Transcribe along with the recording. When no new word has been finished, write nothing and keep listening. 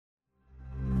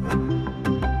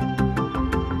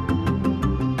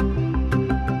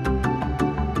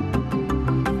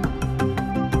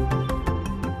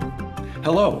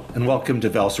Hello, and welcome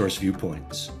to ValSource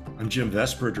Viewpoints. I'm Jim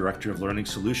Vesper, Director of Learning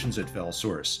Solutions at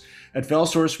ValSource. At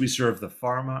ValSource, we serve the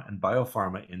pharma and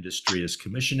biopharma industry as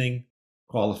commissioning,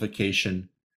 qualification,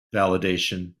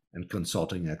 validation, and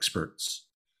consulting experts.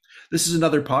 This is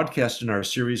another podcast in our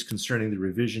series concerning the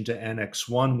revision to Annex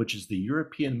 1, which is the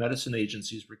European Medicine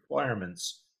Agency's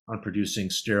requirements on producing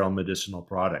sterile medicinal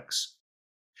products.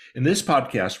 In this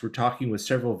podcast, we're talking with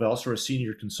several ValSource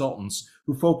senior consultants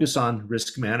who focus on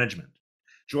risk management.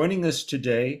 Joining us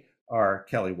today are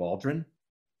Kelly Waldron,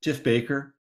 Tiff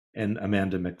Baker, and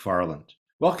Amanda McFarland.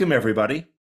 Welcome, everybody.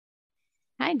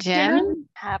 Hi, Jim.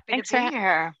 Happy to be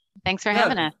here. Thanks for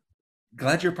having us.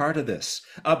 Glad you're part of this.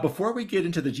 Before we get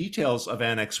into the details of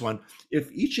Annex 1, if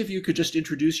each of you could just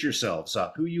introduce yourselves,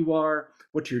 who you are,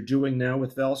 what you're doing now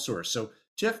with ValSource. So,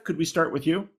 Tiff, could we start with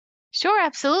you? Sure,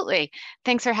 absolutely.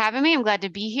 Thanks for having me. I'm glad to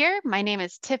be here. My name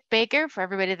is Tiff Baker for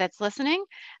everybody that's listening.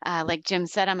 Like Jim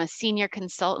said, I'm a senior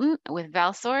consultant with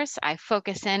ValSource. I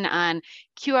focus in on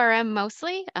QRM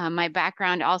mostly. My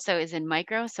background also is in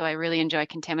micro, so I really enjoy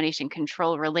contamination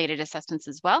control related assessments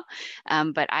as well.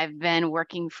 But I've been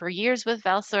working for years with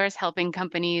ValSource, helping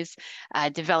companies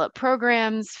develop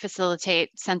programs,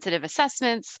 facilitate sensitive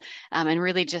assessments, and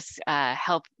really just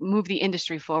help move the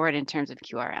industry forward in terms of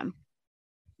QRM.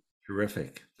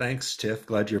 Terrific. Thanks, Tiff.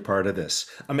 Glad you're part of this.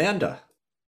 Amanda.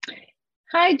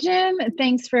 Hi, Jim.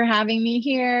 Thanks for having me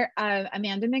here.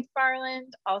 Amanda McFarland,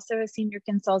 also a senior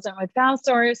consultant with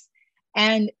ValSource.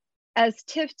 And as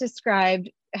Tiff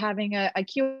described, having a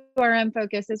QRM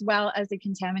focus as well as a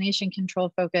contamination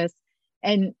control focus.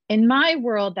 And in my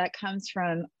world, that comes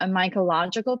from a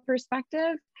mycological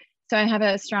perspective. So I have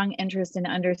a strong interest in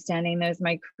understanding those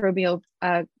microbial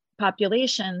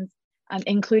populations,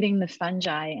 including the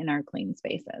fungi in our clean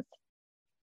spaces.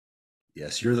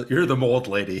 Yes, you're the mold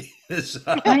lady.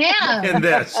 I am. In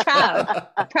this.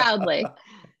 Proudly.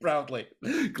 Proudly.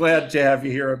 Glad to have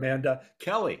you here, Amanda.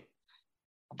 Kelly.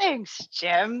 Thanks,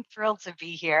 Jim. Thrilled to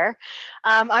be here.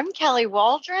 I'm Kelly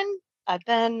Waldron. I've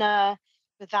been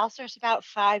with ValSource about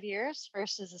 5 years,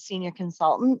 first as a senior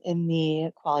consultant in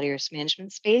the quality risk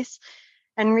management space.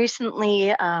 And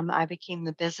recently, I became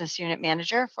the business unit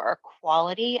manager for our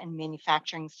quality and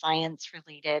manufacturing science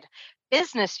related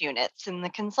business units in the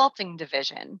consulting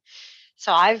division.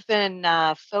 So I've been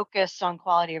focused on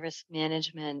quality risk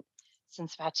management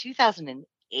since about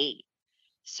 2008.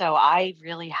 So I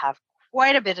really have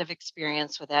quite a bit of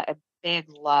experience with it, a big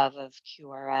love of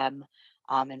QRM,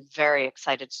 and very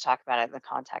excited to talk about it in the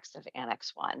context of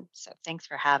Annex 1. So thanks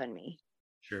for having me.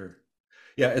 Sure.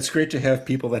 Yeah, it's great to have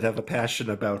people that have a passion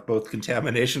about both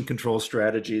contamination control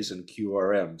strategies and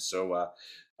QRM. So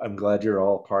I'm glad you're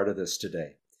all part of this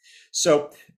today.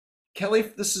 So, Kelly,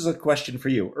 this is a question for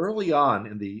you. Early on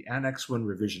in the Annex 1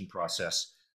 revision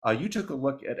process, you took a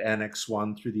look at Annex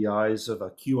 1 through the eyes of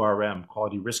a QRM,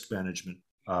 quality risk management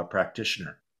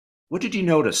practitioner. What did you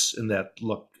notice in that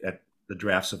look at the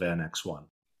drafts of Annex 1?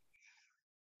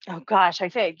 Oh gosh, I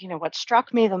think, what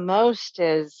struck me the most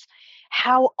is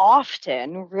how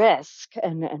often risk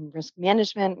and risk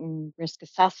management and risk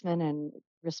assessment and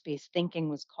risk-based thinking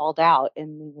was called out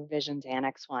in the revision to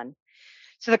Annex 1.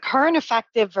 So the current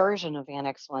effective version of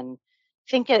Annex 1, I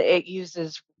think it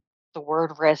uses the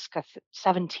word risk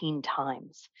 17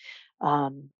 times.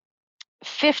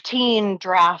 15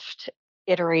 draft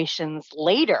iterations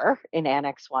later in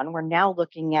Annex 1, we're now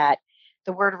looking at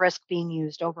the word risk being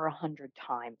used over 100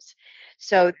 times.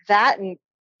 So that,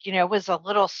 was a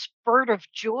little spurt of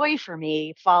joy for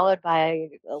me, followed by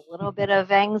a little bit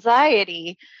of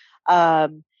anxiety.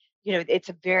 It's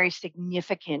a very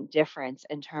significant difference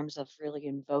in terms of really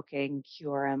invoking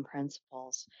QRM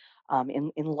principles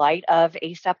in light of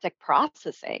aseptic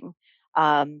processing.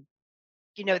 That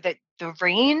the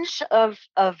range of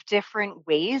different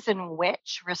ways in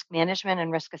which risk management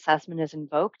and risk assessment is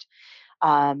invoked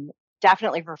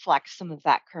definitely reflects some of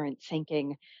that current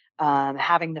thinking,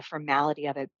 having the formality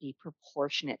of it be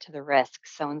proportionate to the risk.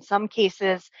 So in some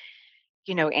cases,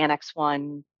 Annex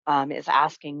 1 is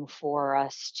asking for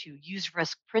us to use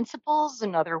risk principles.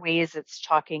 In other ways, it's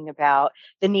talking about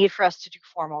the need for us to do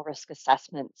formal risk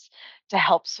assessments to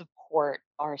help support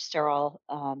our sterile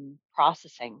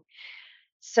processing.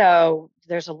 So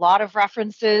there's a lot of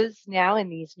references now in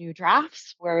these new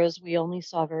drafts, whereas we only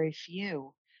saw very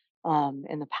few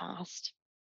in the past.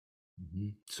 Mm-hmm.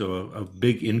 So a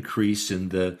big increase in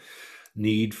the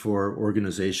need for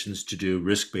organizations to do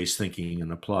risk-based thinking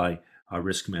and apply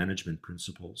risk management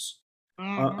principles.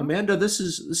 Amanda, this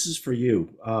is for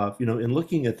you. In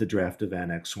looking at the draft of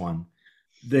Annex 1,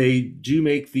 they do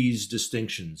make these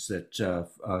distinctions that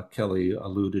Kelly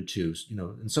alluded to.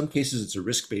 In some cases, it's a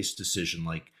risk-based decision,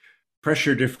 like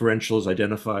Pressure differentials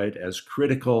identified as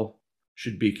critical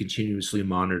should be continuously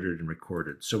monitored and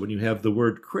recorded. So when you have the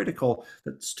word critical,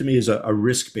 that's to me is a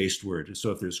risk-based word.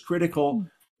 So if there's critical,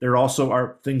 there also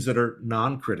are things that are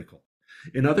non-critical.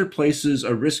 In other places,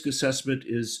 a risk assessment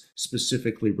is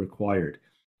specifically required.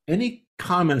 Any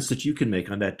comments that you can make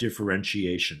on that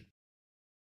differentiation?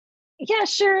 Yeah,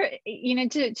 sure.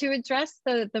 To address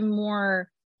the more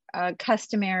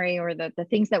customary or the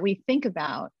things that we think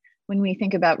about when we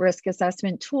think about risk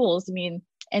assessment tools, I mean,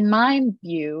 in my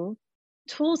view,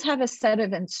 tools have a set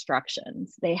of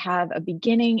instructions. They have a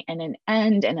beginning and an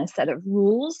end and a set of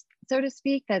rules, so to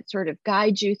speak, that sort of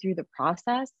guide you through the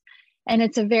process. And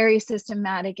it's a very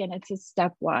systematic and it's a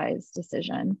stepwise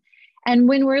decision. And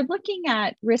when we're looking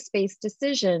at risk-based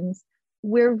decisions,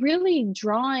 we're really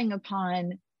drawing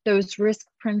upon those risk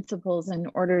principles in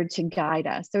order to guide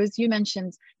us. So as you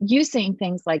mentioned, using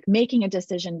things like making a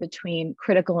decision between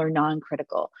critical or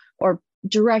non-critical, or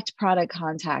direct product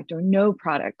contact or no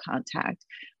product contact.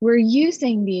 We're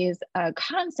using these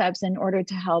concepts in order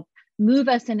to help move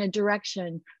us in a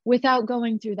direction without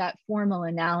going through that formal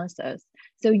analysis.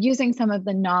 So using some of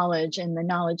the knowledge and the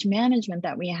knowledge management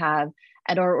that we have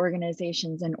at our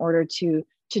organizations in order to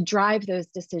drive those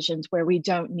decisions where we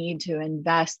don't need to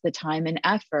invest the time and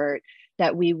effort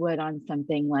that we would on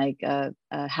something like a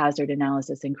hazard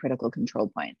analysis and critical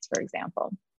control points, for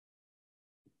example.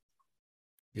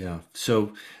 Yeah.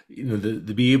 So,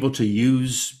 the be able to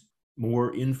use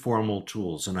more informal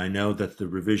tools. And I know that the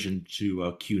revision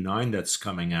to Q9 that's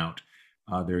coming out,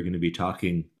 they're going to be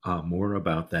talking more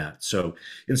about that. So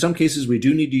in some cases, we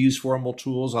do need to use formal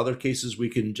tools. Other cases, we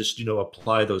can just,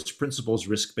 apply those principles,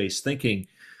 risk-based thinking.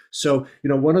 So,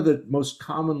 one of the most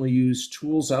commonly used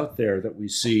tools out there that we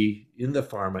see in the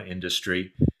pharma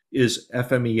industry is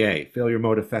FMEA, failure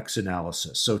mode effects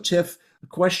analysis. So Tiff, a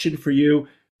question for you.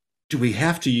 Do we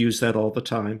have to use that all the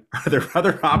time? Are there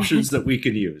other options that we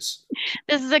can use?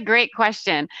 This is a great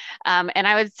question. And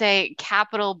I would say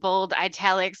capital, bold,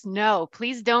 italics, no,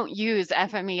 please don't use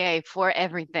FMEA for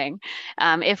everything.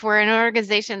 If we're an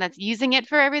organization that's using it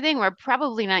for everything, we're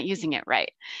probably not using it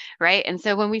right? And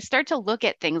so when we start to look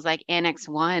at things like Annex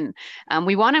 1,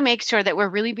 we want to make sure that we're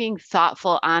really being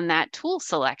thoughtful on that tool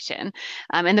selection.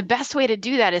 And the best way to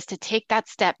do that is to take that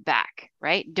step back.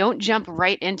 Don't jump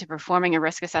right into performing a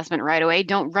risk assessment right away.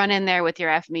 Don't run in there with your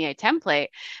FMEA template,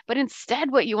 but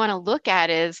instead what you want to look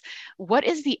at is what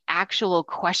is the actual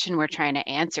question we're trying to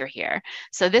answer here.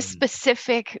 So this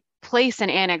specific place in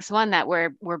Annex 1 that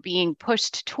we're being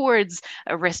pushed towards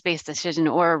a risk-based decision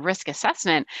or a risk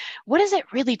assessment, what is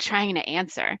it really trying to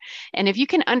answer? And if you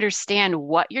can understand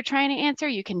what you're trying to answer,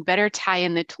 you can better tie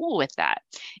in the tool with that.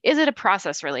 Is it a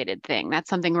process-related thing? That's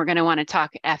something we're going to want to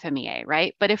talk FMEA,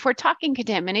 right? But if we're talking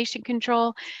contamination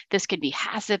control, this could be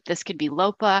HACCP, this could be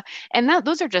LOPA, and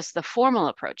those are just the formal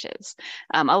approaches.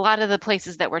 A lot of the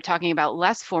places that we're talking about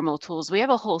less formal tools, we have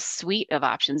a whole suite of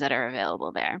options that are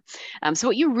available there. So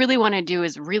what you really want to do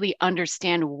is really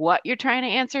understand what you're trying to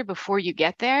answer before you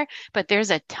get there. But there's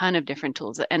a ton of different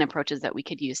tools and approaches that we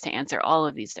could use to answer all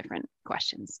of these different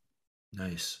questions.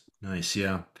 Nice.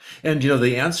 Yeah. And,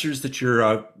 the answers that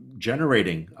you're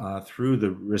generating through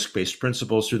the risk-based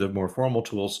principles, through the more formal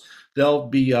tools, they'll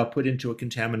be put into a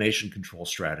contamination control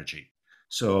strategy.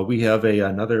 So we have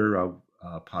another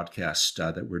podcast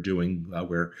that we're doing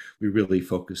where we really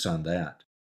focus on that.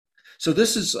 So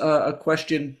this is a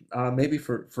question maybe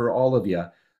for all of you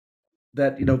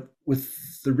that,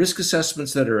 with the risk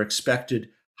assessments that are expected,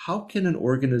 how can an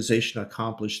organization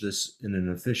accomplish this in an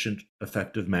efficient,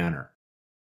 effective manner?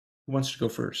 Who wants to go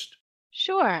first?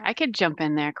 Sure, I could jump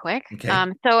in there quick. Okay.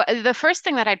 So the first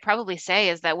thing that I'd probably say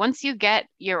is that once you get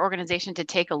your organization to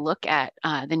take a look at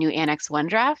the new Annex 1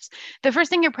 drafts, the first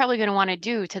thing you're probably going to want to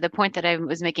do, to the point that I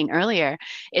was making earlier,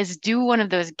 is do one of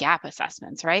those gap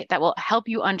assessments, right? That will help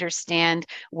you understand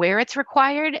where it's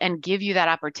required and give you that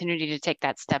opportunity to take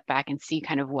that step back and see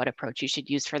kind of what approach you should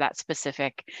use for that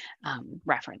specific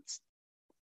reference.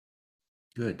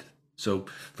 Good. So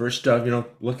first,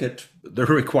 look at the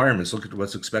requirements, look at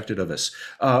what's expected of us.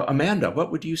 Amanda, what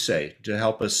would you say to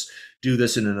help us do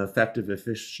this in an effective,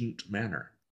 efficient manner?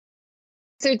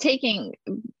 So taking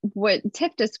what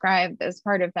Tiff described as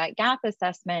part of that gap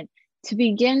assessment to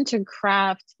begin to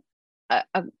craft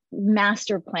a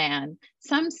master plan,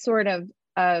 some sort of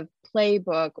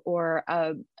playbook or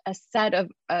a set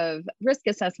of risk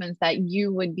assessments that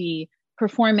you would be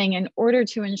performing in order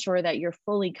to ensure that you're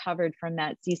fully covered from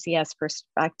that CCS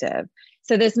perspective.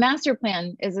 So this master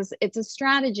plan it's a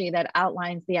strategy that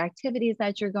outlines the activities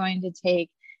that you're going to take,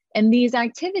 and these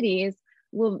activities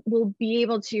will be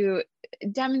able to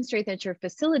demonstrate that your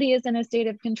facility is in a state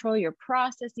of control, your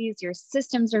processes, your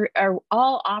systems are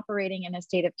all operating in a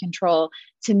state of control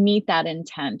to meet that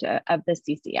intent of the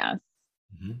CCS.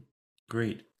 Mm-hmm.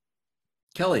 Great.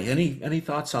 Kelly, any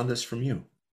thoughts on this from you?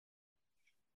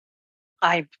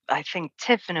 I think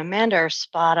Tiff and Amanda are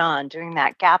spot on. Doing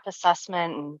that gap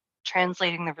assessment and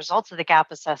translating the results of the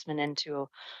gap assessment into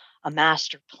a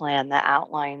master plan that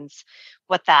outlines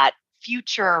what that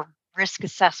future risk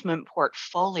assessment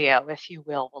portfolio, if you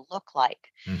will look like.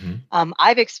 Mm-hmm.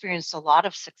 I've experienced a lot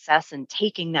of success in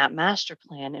taking that master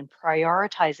plan and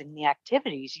prioritizing the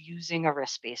activities using a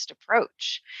risk-based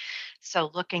approach.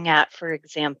 So looking at, for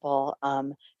example,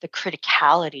 the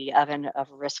criticality of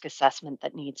a risk assessment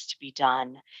that needs to be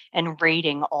done and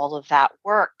rating all of that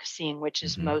work, seeing which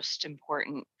is Mm-hmm. most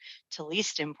important to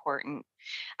least important.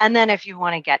 And then if you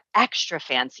want to get extra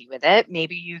fancy with it,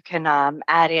 maybe you can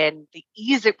add in the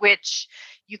ease at which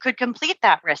you could complete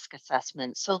that risk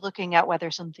assessment. So looking at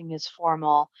whether something is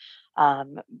formal,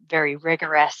 very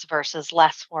rigorous versus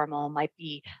less formal might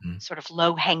be Mm-hmm. sort of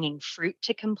low-hanging fruit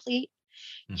to complete.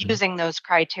 Mm-hmm. Using those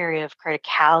criteria of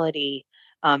criticality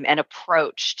and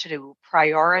approach to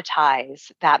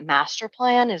prioritize that master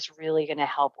plan is really going to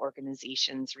help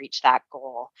organizations reach that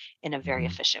goal in a very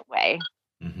Mm-hmm. efficient way.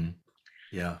 Mm-hmm.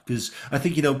 Yeah, because I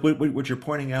think, what you're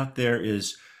pointing out there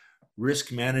is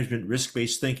risk management,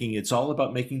 risk-based thinking. It's all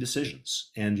about making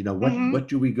decisions. And, Mm-hmm. what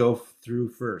do we go through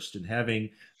first? And having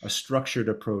a structured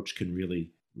approach can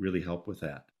really, really help with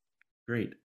that.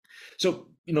 Great. So,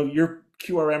 you're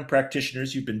QRM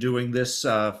practitioners. You've been doing this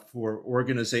for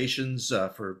organizations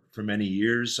for many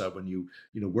years. When you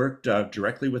worked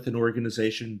directly with an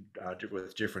organization,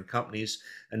 with different companies,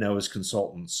 and now as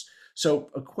consultants. So,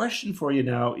 a question for you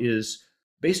now is,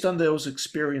 based on those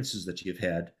experiences that you've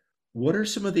had, what are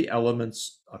some of the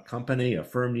elements a company, a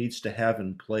firm needs to have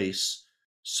in place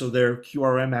so their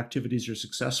QRM activities are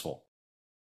successful?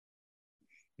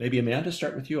 Maybe Amanda,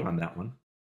 start with you on that one.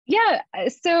 Yeah,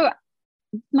 so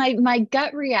my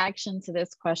gut reaction to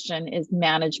this question is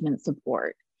management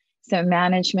support. So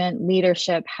management,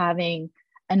 leadership, having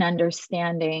an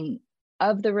understanding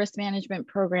of the risk management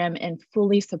program and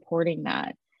fully supporting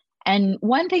that. And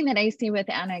one thing that I see with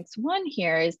Annex 1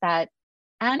 here is that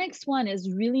Annex 1 is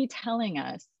really telling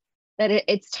us that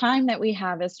it's time that we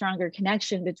have a stronger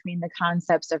connection between the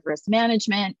concepts of risk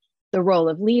management, the role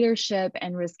of leadership,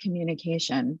 and risk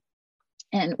communication.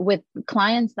 And with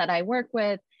clients that I work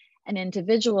with and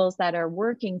individuals that are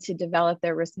working to develop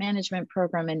their risk management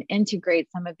program and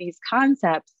integrate some of these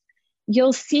concepts,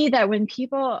 you'll see that when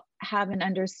people have an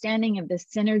understanding of the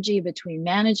synergy between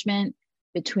management,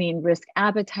 between risk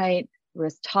appetite,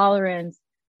 risk tolerance,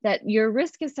 that your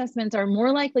risk assessments are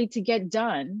more likely to get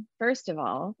done, first of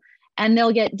all, and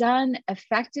they'll get done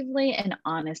effectively and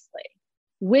honestly.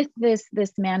 With this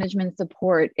management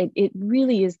support, it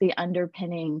really is the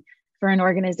underpinning for an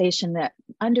organization that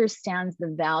understands the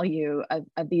value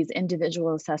of these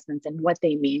individual assessments and what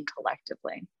they mean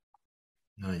collectively.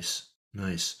 Nice.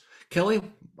 Kelly,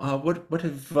 what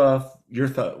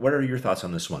are your thoughts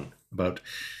on this one about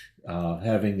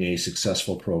having a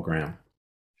successful program?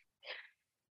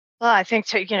 Well, I think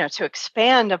to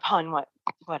expand upon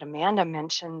what Amanda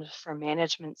mentioned for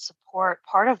management support,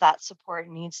 part of that support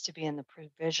needs to be in the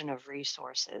provision of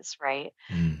resources, right?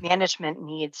 Mm. Management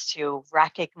needs to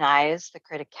recognize the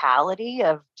criticality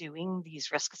of doing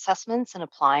these risk assessments and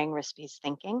applying risk-based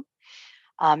thinking.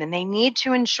 And they need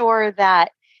to ensure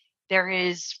that there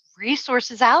is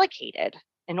resources allocated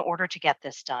in order to get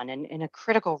this done. And a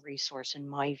critical resource, in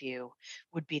my view,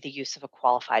 would be the use of a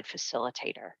qualified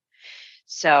facilitator.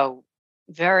 So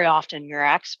very often your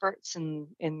experts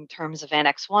in terms of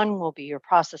Annex 1 will be your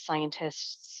process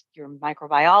scientists, your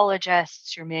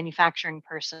microbiologists, your manufacturing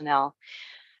personnel.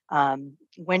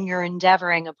 When you're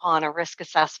endeavoring upon a risk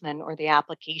assessment or the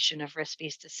application of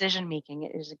risk-based decision making,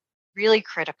 it is really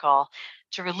critical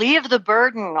to relieve the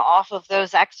burden off of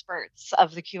those experts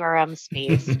of the QRM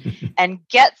space and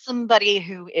get somebody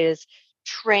who is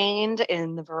trained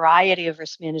in the variety of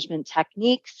risk management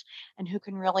techniques and who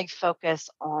can really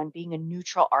focus on being a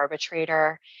neutral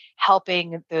arbitrator,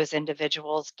 helping those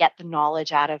individuals get the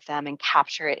knowledge out of them and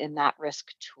capture it in that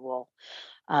risk tool.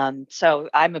 So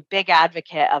I'm a big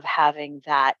advocate of having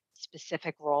that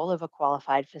specific role of a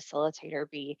qualified facilitator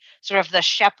be sort of the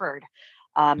shepherd,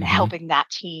 Mm-hmm. helping that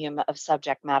team of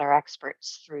subject matter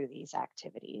experts through these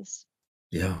activities.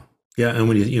 Yeah. And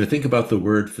when you think about the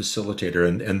word facilitator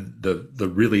and the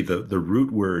really the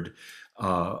root word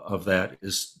of that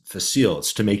is facile,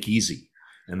 it's to make easy.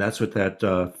 And that's what that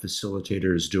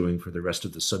facilitator is doing for the rest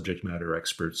of the subject matter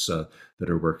experts that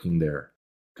are working there.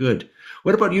 Good.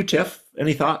 What about you, Tiff?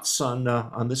 Any thoughts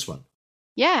on this one?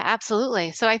 Yeah,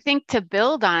 absolutely. So I think to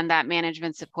build on that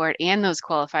management support and those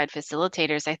qualified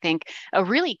facilitators, I think a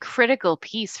really critical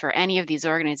piece for any of these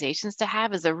organizations to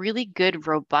have is a really good,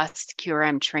 robust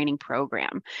QRM training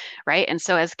program, right? And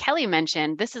so, as Kelly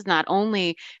mentioned, this is not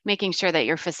only making sure that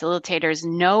your facilitators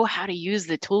know how to use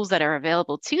the tools that are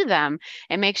available to them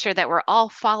and make sure that we're all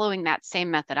following that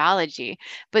same methodology,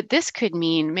 but this could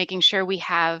mean making sure we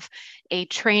have a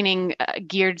training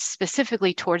geared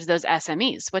specifically towards those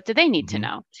SMEs. What do they need to Mm-hmm.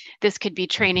 know? This could be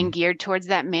Mm-hmm. training geared towards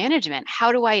that management.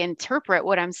 How do I interpret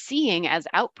what I'm seeing as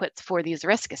outputs for these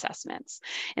risk assessments?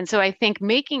 And so I think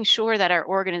making sure that our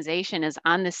organization is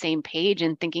on the same page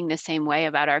and thinking the same way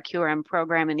about our QRM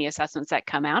program and the assessments that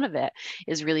come out of it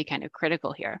is really kind of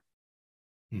critical here.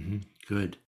 Mm-hmm.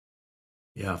 Good.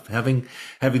 Yeah, having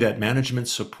that management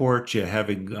support, yeah,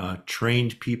 having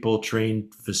trained people,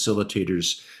 trained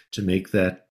facilitators to make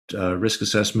that risk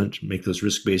assessment, make those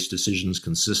risk-based decisions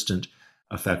consistent,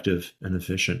 effective, and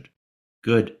efficient.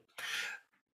 Good.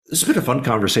 This has been a fun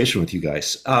conversation with you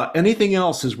guys. Anything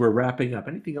else as we're wrapping up?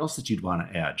 Anything else that you'd want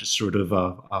to add? Just sort of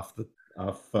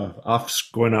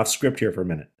going off script here for a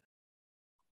minute.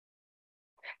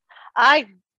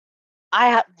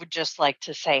 I would just like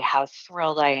to say how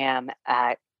thrilled I am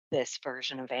at this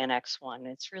version of Annex 1.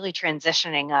 It's really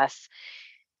transitioning us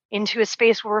into a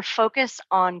space where we're focused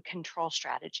on control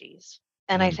strategies.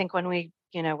 And I think when we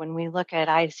look at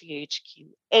ICHQ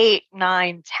 8,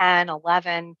 9, 10,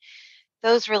 11,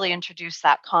 those really introduce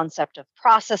that concept of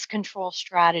process control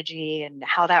strategy and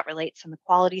how that relates in the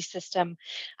quality system.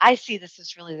 I see this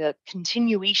as really the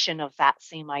continuation of that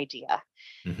same idea,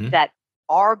 Mm-hmm. that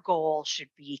our goal should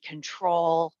be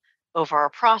control over our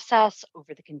process,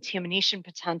 over the contamination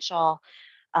potential.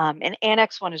 And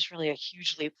Annex 1 is really a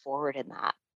huge leap forward in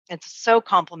that. It's so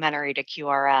complementary to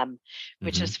QRM,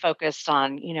 which Mm-hmm. is focused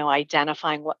on,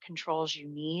 identifying what controls you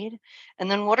need,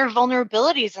 and then what are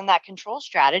vulnerabilities in that control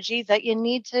strategy that you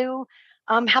need to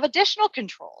have additional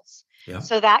controls. Yeah.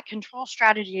 So that control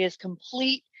strategy is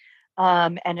complete,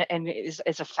 and is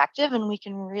effective, and we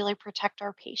can really protect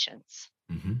our patients.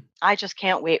 Mm-hmm. I just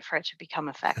can't wait for it to become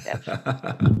effective.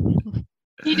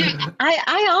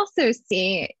 I also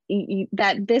see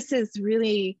that this is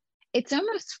really, it's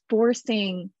almost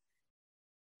forcing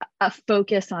a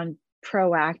focus on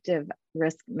proactive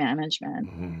risk management.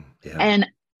 Mm-hmm. Yeah. And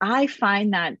I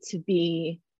find that to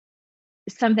be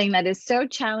something that is so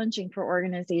challenging for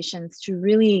organizations to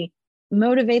really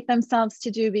motivate themselves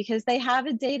to do, because they have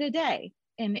a day to day,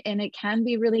 and it can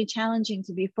be really challenging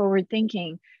to be forward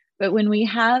thinking. But when we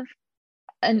have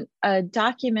a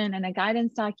document and a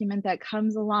guidance document that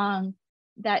comes along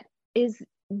that is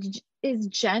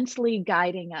gently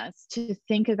guiding us to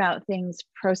think about things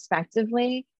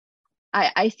prospectively,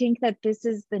 I think that this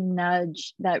is the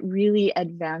nudge that really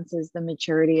advances the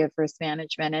maturity of risk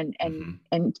management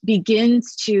and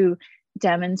begins to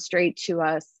demonstrate to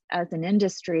us as an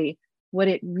industry what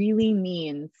it really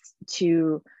means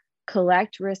to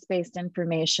collect risk-based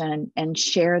information and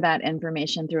share that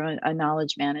information through a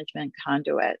knowledge management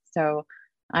conduit. So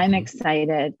I'm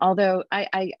excited, although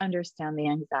I understand the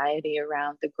anxiety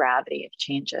around the gravity of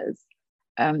changes.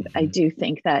 I do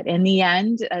think that in the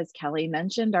end, as Kelly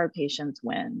mentioned, our patients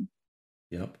win.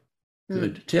 Yep.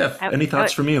 Good. Tiff, any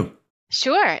thoughts from you?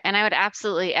 Sure. And I would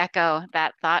absolutely echo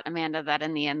that thought, Amanda, that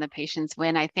in the end, the patients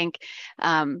win. I think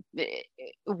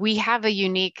we have a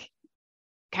unique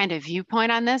kind of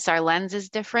viewpoint on this. Our lens is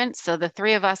different. So the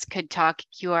three of us could talk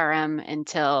QRM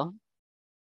until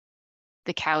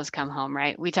the cows come home,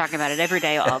 right? We talk about it every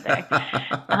day, all day.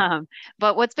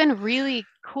 But what's been really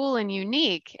cool and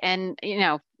unique, and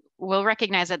we'll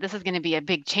recognize that this is going to be a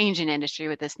big change in industry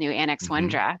with this new Annex 1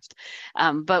 draft.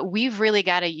 But we've really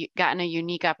gotten a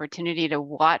unique opportunity to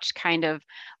watch kind of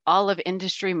all of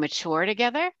industry mature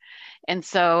together. And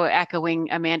so echoing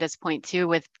Amanda's point too,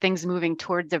 with things moving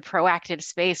towards a proactive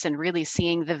space and really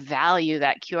seeing the value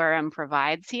that QRM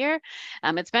provides here,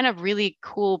 it's been a really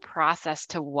cool process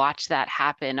to watch that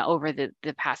happen over the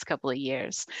past couple of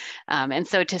years. And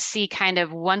so to see kind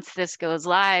of once this goes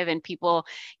live and people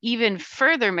even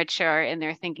further mature in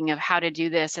their thinking of how to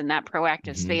do this in that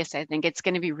proactive space, I think it's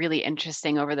going to be really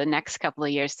interesting over the next couple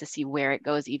of years to see where it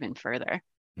goes even further.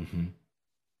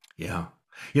 Yeah.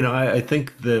 I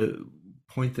think the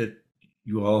point that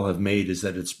you all have made is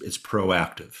that it's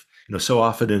proactive. So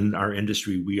often in our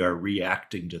industry, we are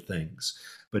reacting to things,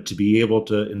 but to be able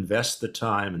to invest the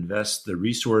time, invest the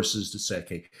resources to say,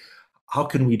 okay, how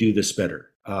can we do this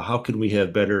better? How can we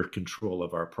have better control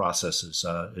of our processes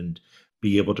and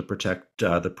be able to protect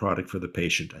the product for the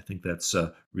patient? I think that's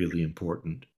really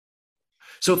important.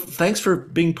 So thanks for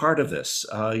being part of this.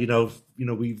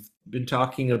 We've been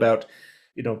talking about,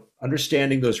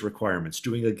 understanding those requirements,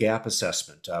 doing a gap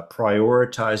assessment,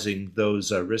 prioritizing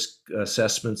those risk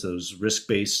assessments, those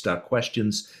risk-based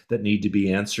questions that need to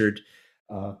be answered.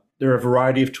 There are a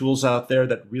variety of tools out there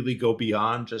that really go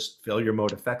beyond just failure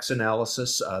mode effects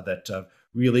analysis that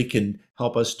really can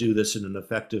help us do this in an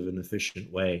effective and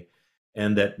efficient way.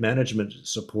 And that management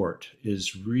support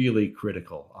is really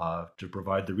critical to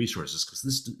provide the resources, because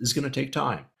this is going to take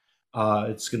time.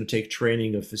 It's going to take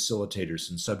training of facilitators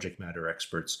and subject matter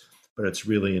experts, but it's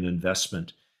really an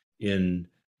investment in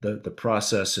the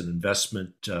process and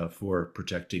investment for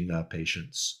protecting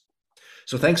patients.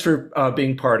 So thanks for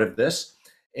being part of this.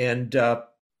 And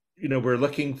we're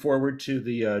looking forward to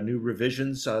the new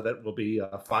revisions that will be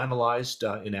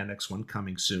finalized in Annex 1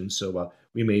 coming soon. So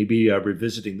we may be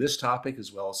revisiting this topic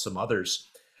as well as some others.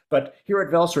 But here at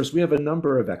ValSource, we have a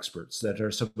number of experts that are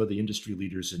some of the industry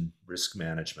leaders in risk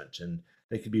management, and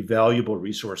they can be valuable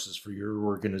resources for your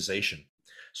organization.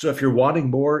 So if you're wanting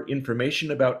more information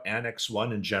about Annex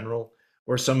 1 in general,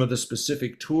 or some of the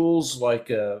specific tools like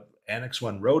Annex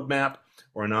 1 roadmap,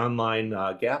 or an online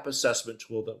gap assessment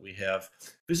tool that we have,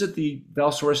 visit the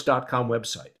valsource.com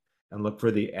website and look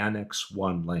for the Annex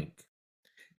 1 link.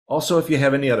 Also, if you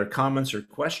have any other comments or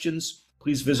questions,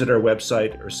 please visit our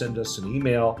website or send us an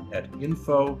email at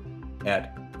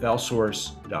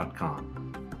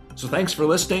info@valsource.com. So thanks for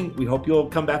listening. We hope you'll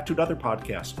come back to another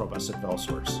podcast from us at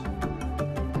ValSource.